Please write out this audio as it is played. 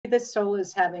this soul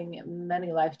as having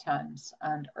many lifetimes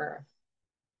on Earth,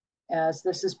 as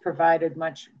this has provided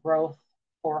much growth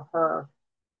for her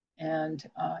and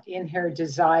in her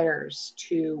desires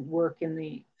to work in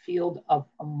the field of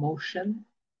emotion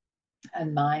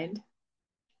and mind.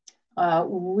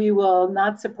 We will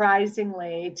not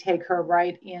surprisingly take her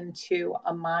right into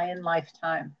a Mayan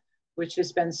lifetime, which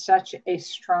has been such a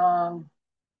strong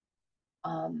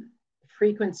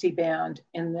frequency band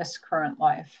in this current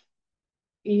life.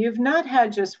 You've not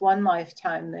had just one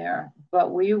lifetime there,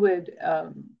 but we would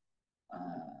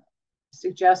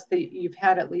suggest that you've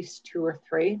had at least 2 or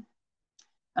 3,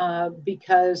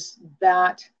 because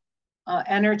that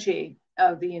energy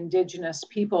of the indigenous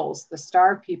peoples, the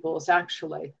star peoples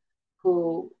actually,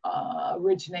 who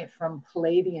originate from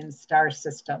Palladian star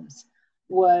systems,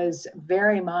 was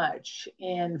very much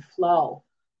in flow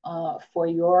for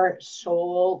your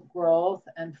soul growth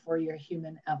and for your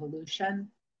human evolution.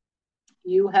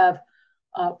 You have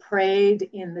prayed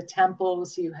in the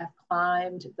temples, you have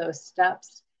climbed those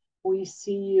steps. We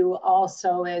see you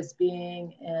also as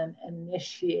being an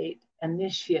initiate,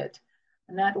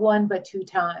 not 1 but 2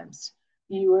 times.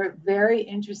 You were very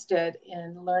interested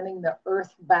in learning the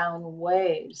earthbound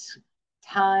ways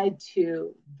tied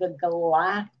to the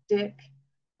galactic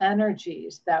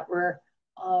energies that were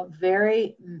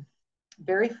very,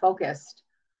 very focused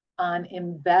on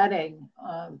embedding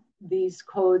these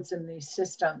codes and these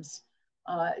systems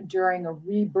during a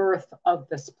rebirth of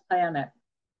this planet.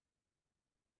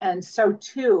 And so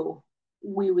too,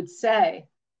 we would say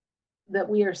that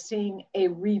we are seeing a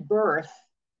rebirth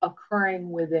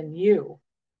occurring within you.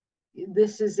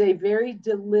 This is a very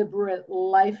deliberate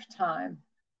lifetime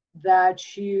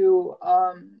that you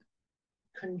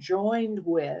conjoined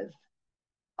with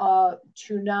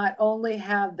to not only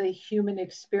have the human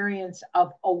experience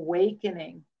of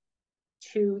awakening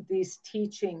to these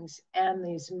teachings and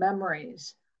these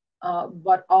memories,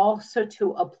 but also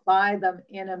to apply them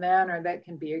in a manner that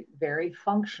can be very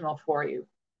functional for you.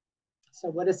 So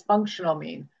what does functional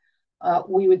mean?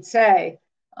 We would say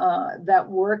that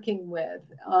working with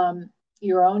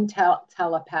your own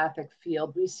telepathic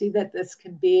field, we see that this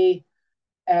can be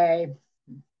a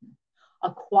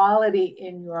quality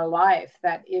in your life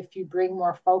that if you bring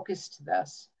more focus to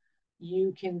this,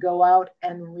 you can go out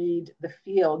and read the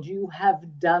field. You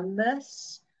have done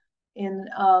this in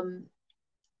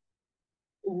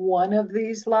one of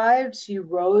these lives. You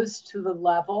rose to the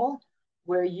level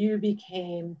where you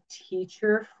became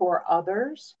teacher for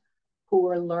others who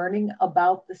are learning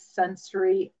about the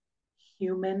sensory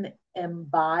human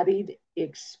embodied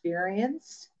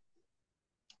experience.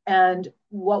 And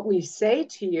what we say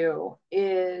to you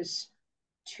is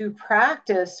to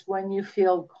practice when you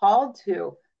feel called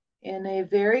to, in a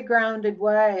very grounded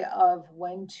way, of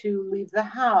when to leave the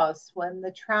house, when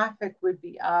the traffic would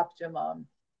be optimum,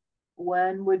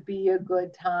 when would be a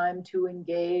good time to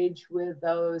engage with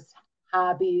those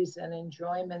hobbies and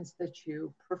enjoyments that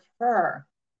you prefer,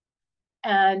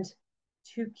 and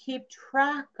to keep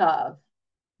track of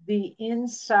the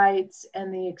insights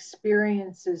and the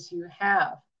experiences you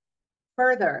have.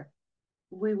 Further,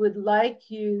 we would like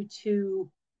you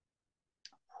to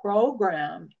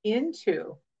program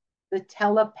into the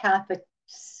telepathic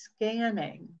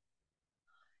scanning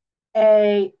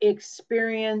a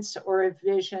experience or a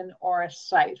vision or a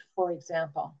sight. For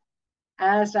example,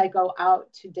 as I go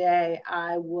out today,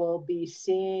 I will be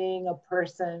seeing a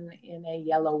person in a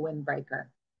yellow windbreaker,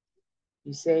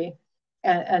 you see,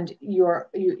 and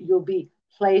you'll be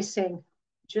placing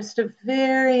just a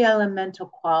very elemental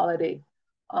quality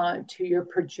to your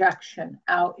projection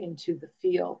out into the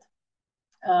field.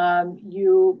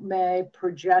 You may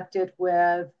project it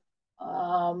with,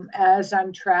 as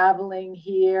I'm traveling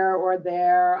here or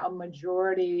there, a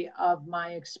majority of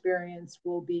my experience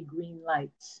will be green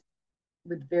lights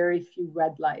with very few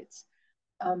red lights.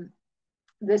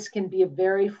 This can be a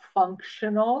very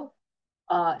functional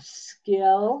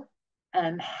skill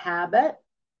and habit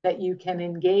that you can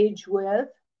engage with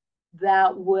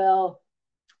that will,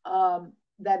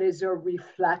 that is a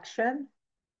reflection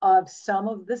of some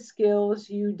of the skills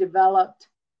you developed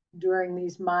during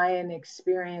these Mayan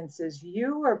experiences.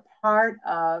 You were part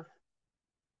of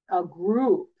a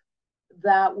group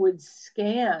that would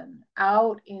scan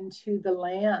out into the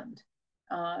land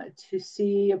to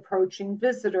see approaching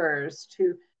visitors,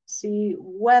 to see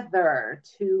weather,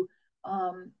 to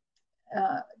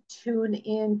tune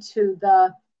into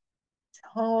the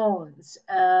tones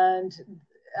and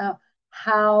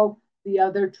how the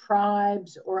other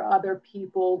tribes or other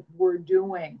people were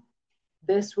doing.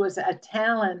 This was a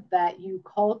talent that you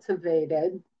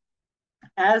cultivated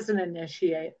as an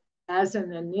initiate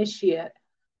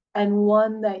and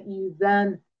one that you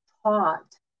then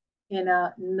taught in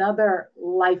another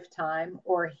lifetime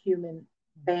or human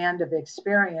band of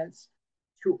experience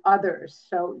to others.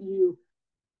 So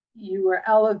you were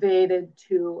elevated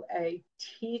to a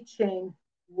teaching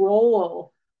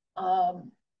role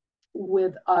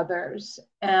with others.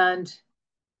 And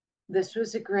this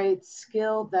was a great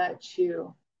skill that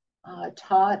you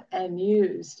taught and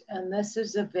used. And this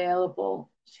is available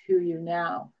to you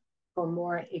now for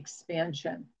more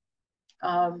expansion.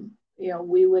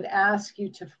 We would ask you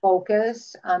to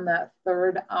focus on that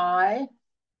third eye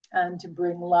and to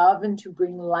bring love and to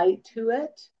bring light to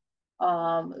it,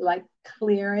 like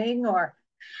clearing or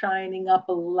shining up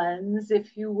a lens,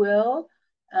 if you will,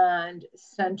 and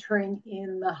centering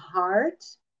in the heart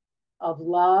of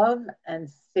love and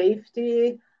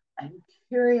safety and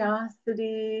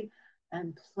curiosity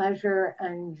and pleasure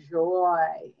and joy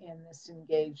in this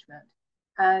engagement.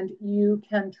 And you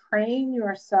can train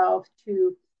yourself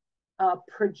to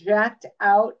project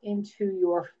out into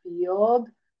your field,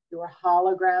 your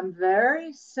hologram,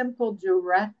 very simple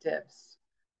directives,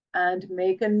 and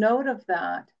make a note of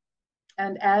that.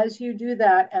 And as you do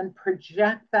that and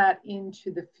project that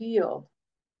into the field,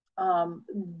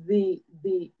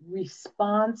 the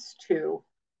response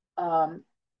um,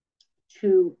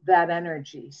 to that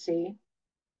energy, see?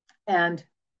 And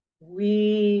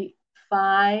we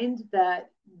find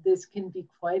that this can be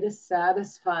quite a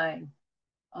satisfying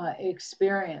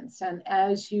experience. And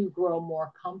as you grow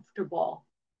more comfortable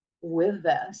with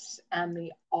this and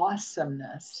the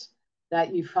awesomeness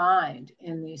that you find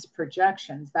in these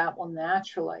projections, that will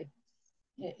naturally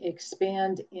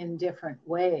expand in different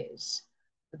ways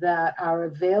that are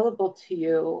available to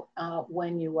you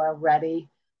when you are ready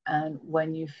and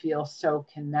when you feel so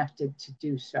connected to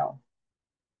do so.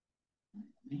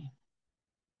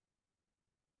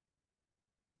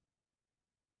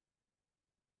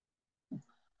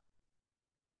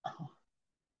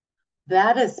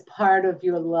 That is part of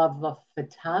your love of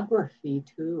photography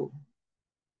too.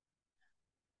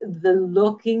 The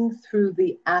looking through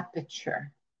the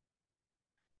aperture.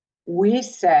 We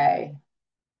say,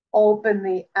 open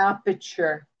the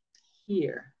aperture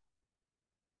here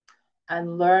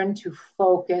and learn to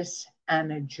focus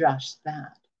and adjust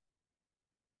that.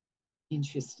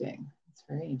 Interesting. It's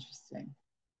very interesting.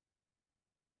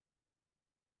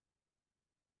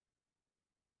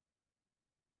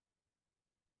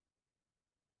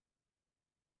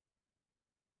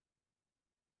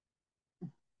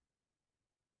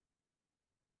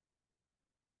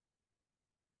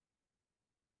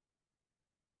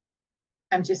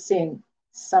 I'm just seeing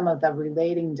some of the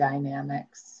relating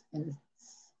dynamics in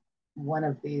one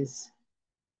of these.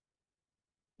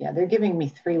 Yeah, they're giving me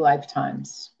 3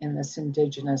 lifetimes in this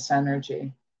indigenous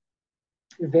energy.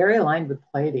 You're very aligned with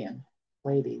Pleiadian,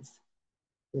 ladies,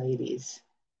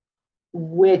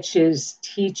 which is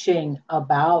teaching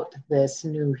about this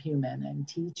new human and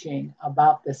teaching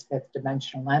about this fifth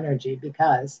dimensional energy,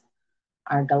 because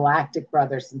our galactic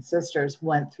brothers and sisters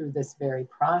went through this very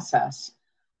process.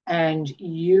 And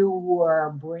you were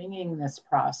bringing this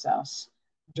process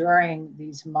during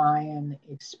these Mayan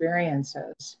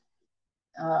experiences,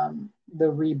 the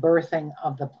rebirthing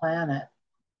of the planet,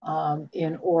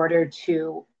 in order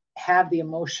to have the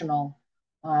emotional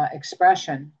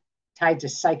expression tied to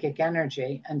psychic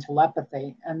energy and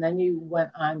telepathy. And then you went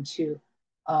on to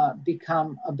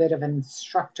become a bit of an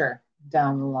instructor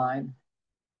down the line.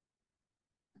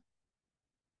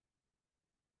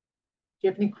 Do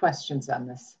you have any questions on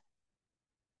this?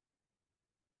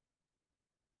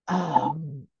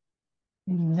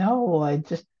 No, I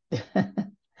just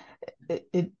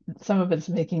it some of it's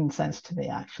making sense to me.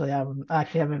 Actually, I'm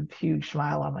actually having a huge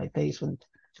smile on my face with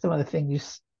some of the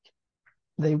things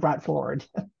they brought forward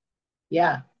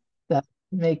Yeah. that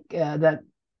make that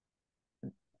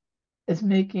is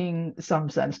making some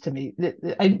sense to me.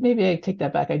 Maybe I take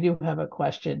that back. I do have a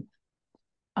question.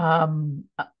 Um,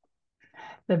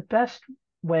 the best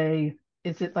way,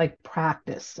 is it like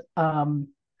practice,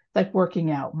 like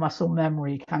working out, muscle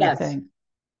memory kind of Yes. thing?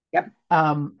 Yep.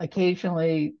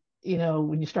 Occasionally,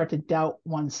 when you start to doubt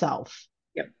oneself,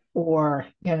 Yep. or,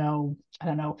 I don't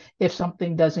know, if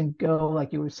something doesn't go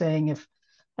like you were saying, if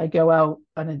I go out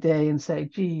on a day and say,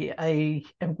 gee, I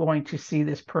am going to see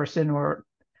this person, or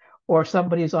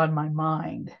somebody's on my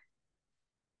mind,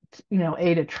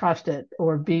 A, to trust it,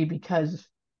 or B, because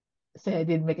say I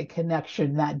didn't make a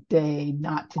connection that day,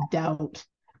 not to doubt,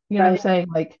 what I'm Right. saying?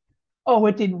 Like, oh,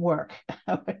 it didn't work.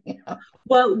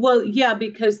 Well, yeah,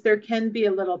 because there can be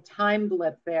a little time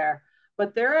blip there,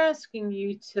 but they're asking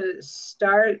you to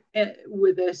start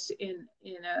with this in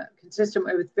a consistent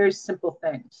way with very simple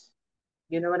things.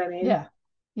 You know what I mean? Yeah.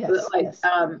 Yes, Like,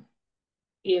 yes,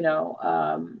 you know,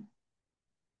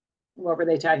 what were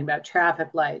they talking about? Traffic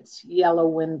lights, yellow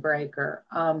windbreaker.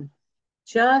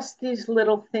 Just these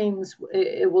little things,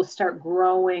 it will start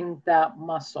growing that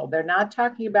muscle. They're not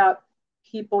talking about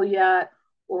people yet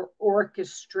or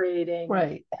orchestrating.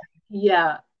 right.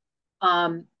 Yeah.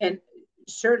 And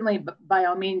certainly, by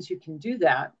all means, you can do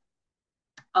that.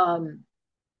 Um,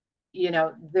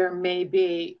 there may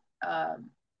be,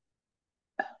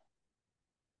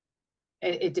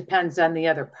 it depends on the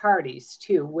other parties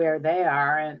too, where they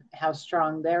are and how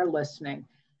strong they're listening.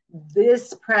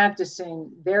 This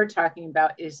practicing they're talking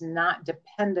about is not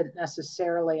dependent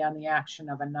necessarily on the action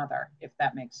of another, if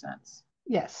that makes sense.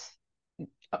 Yes.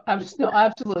 No,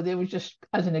 absolutely. It was just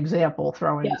as an example,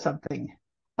 throwing Yeah. something.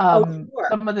 Oh, sure.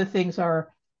 Some of the things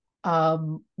are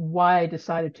why I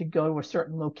decided to go to a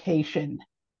certain location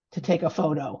to take a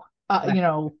photo.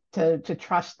 Right. To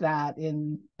trust that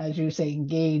in, as you say,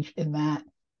 engage in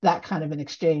that kind of an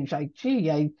exchange. Like, gee,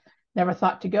 I never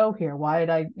thought to go here. Why did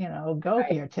I, go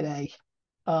Right. here today?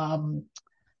 Um,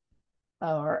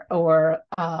 or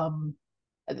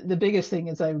the biggest thing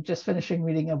is I'm just finishing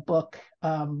reading a book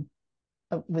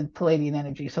with Palladian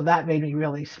energy. So that made me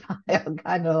really smile.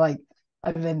 Kind of like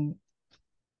I've been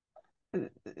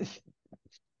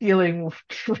feeling,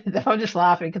 I'm just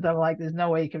laughing because I'm like, there's no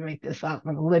way you can make this up.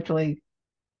 I'm literally,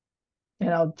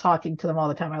 talking to them all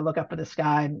the time. I look up at the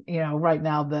sky and, right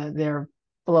now they're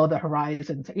below the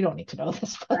horizon. So you don't need to know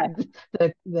this, but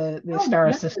Right. the Oh, star no,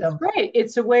 it's system. great.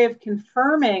 It's a way of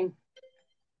confirming,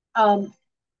 um,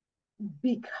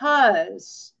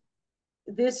 because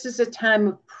this is a time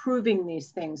of proving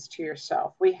these things to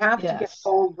yourself. We have to get Yes.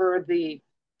 over the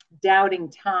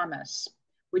doubting Thomas,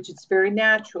 which is very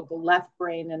natural, the left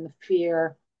brain and the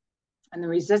fear and the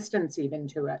resistance even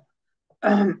to it.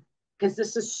 Because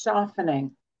this is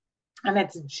softening and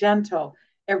it's gentle.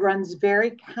 It runs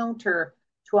very counter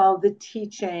to all the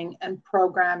teaching and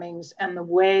programmings and the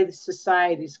way the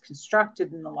society is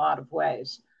constructed in a lot of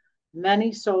ways.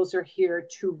 Many souls are here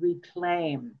to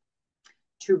reclaim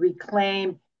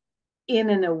in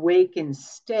an awakened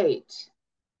state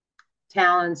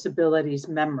talents, abilities,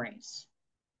 memories,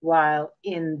 while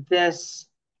in this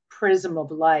prism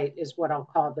of light is what I'll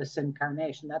call this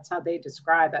incarnation. That's how they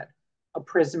describe it, a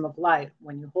prism of light.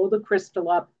 When you hold a crystal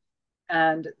up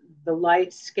and the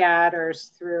light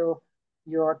scatters through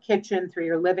your kitchen, through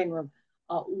your living room,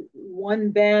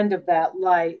 one band of that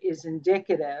light is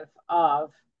indicative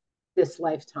of this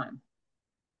lifetime,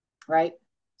 right?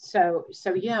 So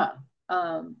yeah,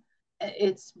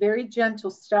 it's very gentle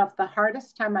stuff. The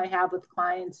hardest time I have with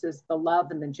clients is the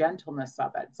love and the gentleness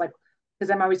of it. It's like,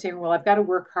 because I'm always saying, well, I've got to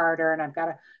work harder and I've got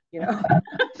to, you know,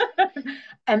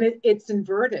 and it's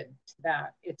inverted to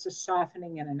that. It's a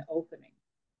softening and an opening.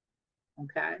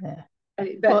 Okay. Yeah.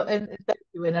 Well, But and thank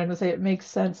you. And I'm gonna say it makes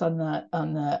sense on the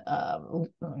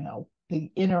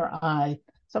inner eye.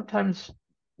 Sometimes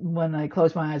when I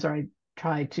close my eyes or I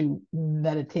try to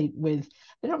meditate with,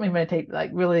 I don't mean meditate,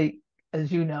 like really,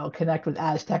 as you know, connect with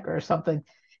Aztec or something.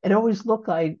 It always look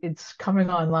like it's coming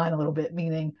online a little bit,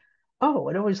 meaning, oh,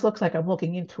 it always looks like I'm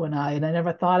looking into an eye, and I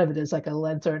never thought of it as like a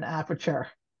lens or an aperture.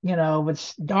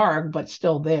 It's dark but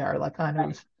still there, like kind right.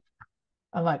 of.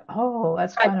 I'm like, oh,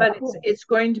 that's Right, kind of but it's cool. it's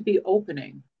going to be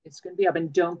opening. It's going to be up,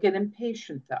 and don't get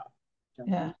impatient though. Don't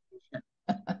Yeah. be impatient.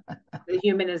 The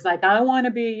human is like, I want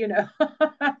to be,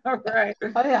 right.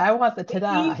 Oh yeah, I want the The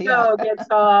ta-da. Yeah. ego gets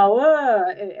all,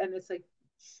 and it's like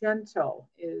gentle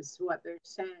is what they're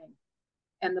saying.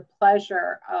 And the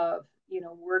pleasure of,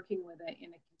 working with it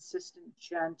in a consistent,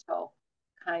 gentle,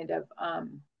 kind of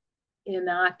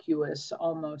innocuous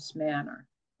almost manner.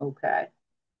 Okay.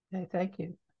 Okay, thank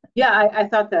you. Yeah, I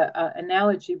thought the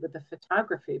analogy with the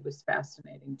photography was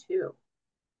fascinating too,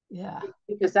 Yeah.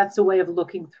 because that's a way of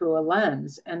looking through a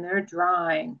lens, and they're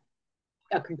drawing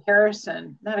a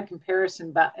comparison, not a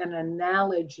comparison, but an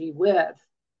analogy with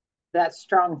that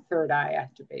strong third eye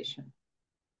activation.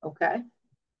 Okay.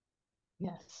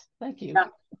 Yes. Thank you. Yeah.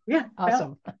 Yeah. Yeah.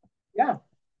 Awesome. Yeah.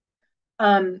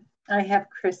 I have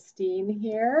Christine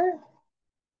here.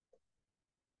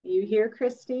 You here,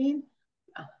 Christine?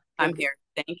 I'm Okay. here.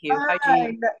 Thank you. Hi, Hi.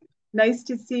 Jean. Nice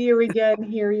to see you again,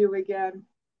 hear you again.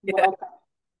 Yeah. Welcome.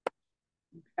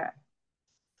 Okay.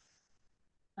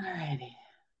 All righty.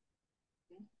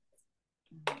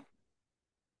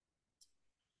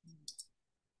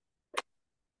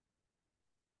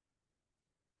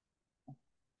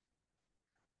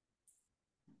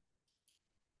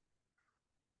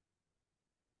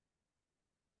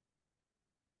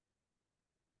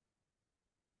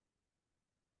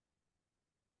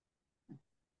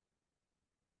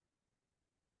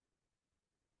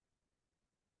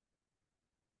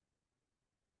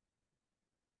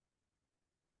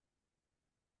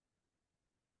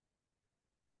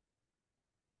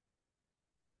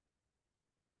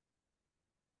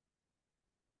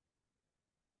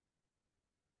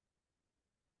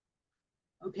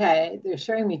 Okay, they're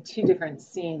showing me two different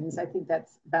scenes. I think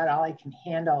that's about all I can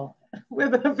handle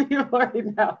with the people right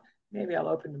now. Maybe I'll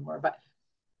open them more, but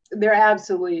they're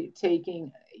absolutely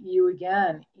taking you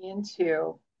again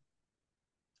into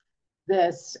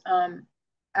this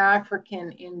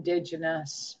African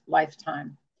indigenous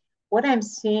lifetime. What I'm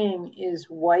seeing is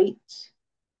white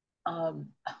um,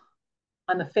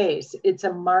 on the face. It's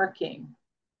a marking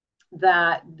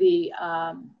that the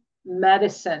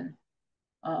medicine,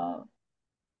 uh,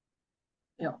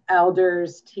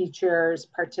 elders, teachers,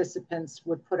 participants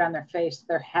would put on their face.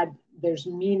 There's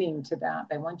meaning to that.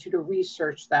 I want you to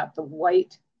research that. The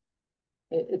white,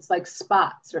 it's like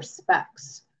spots or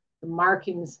specks, the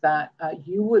markings that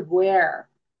you would wear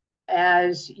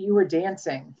as you were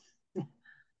dancing,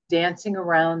 dancing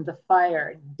around the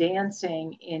fire,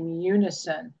 dancing in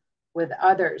unison with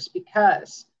others,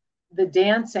 because the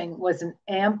dancing was an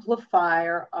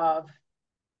amplifier of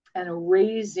and a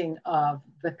raising of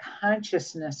the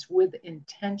consciousness with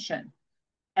intention.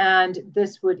 And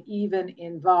this would even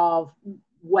involve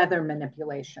weather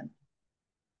manipulation.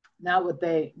 Not what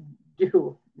they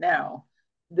do now.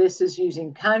 This is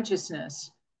using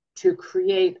consciousness to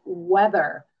create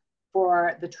weather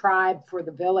for the tribe, for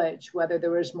the village, whether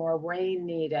there was more rain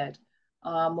needed,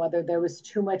 whether there was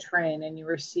too much rain and you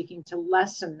were seeking to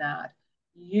lessen that.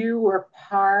 You were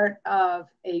part of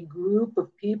a group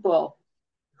of people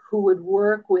who would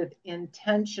work with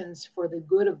intentions for the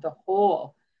good of the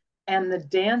whole. And the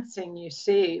dancing, you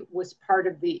see, was part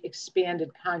of the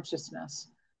expanded consciousness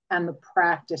and the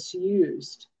practice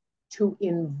used to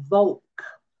invoke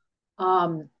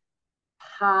um,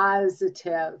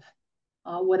 positive,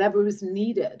 whatever was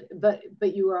needed.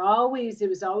 But you were always, it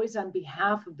was always on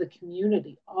behalf of the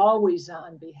community, always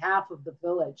on behalf of the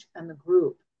village and the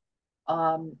group.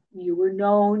 You were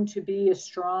known to be a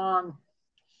strong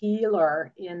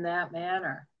healer in that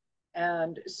manner.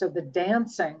 And so the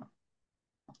dancing,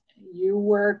 you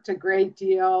worked a great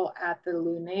deal at the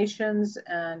lunations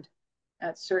and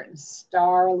at certain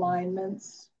star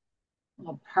alignments,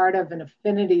 part of an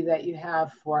affinity that you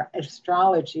have for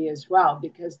astrology as well,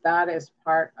 because that is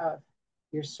part of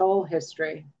your soul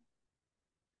history.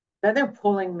 Then they're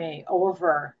pulling me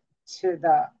over to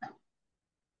the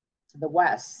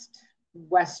West,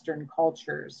 Western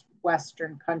cultures,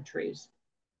 Western countries.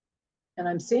 And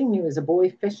I'm seeing you as a boy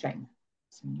fishing.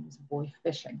 Seeing you as a boy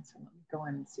fishing. So let me go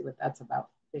in and see what that's about,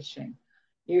 fishing.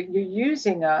 You're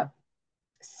using a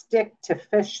stick to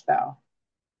fish, though,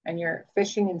 and you're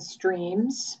fishing in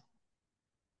streams.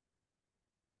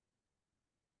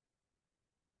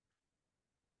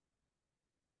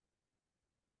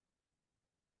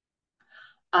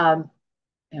 Um,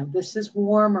 this is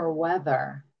warmer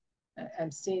weather.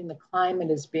 I'm seeing the climate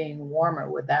as being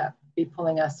warmer. Would that be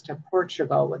pulling us to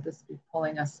Portugal? Would this be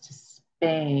pulling us to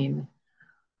Spain?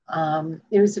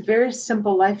 It was a very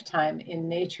simple lifetime in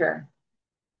nature,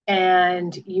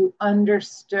 and you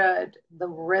understood the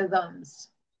rhythms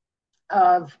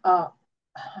of,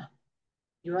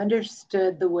 you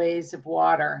understood the ways of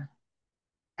water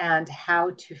and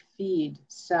how to feed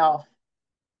self.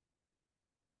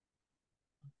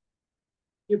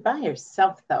 You're by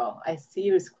yourself, though. I see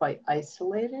you as quite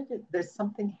isolated. There's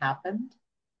something happened.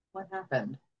 What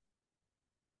happened?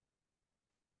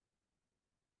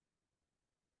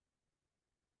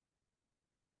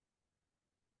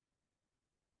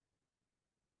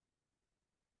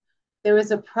 There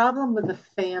was a problem with the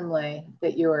family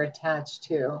that you were attached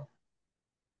to.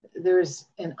 There's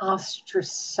an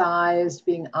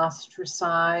being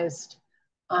ostracized,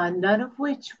 none of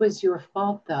which was your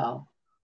fault, though.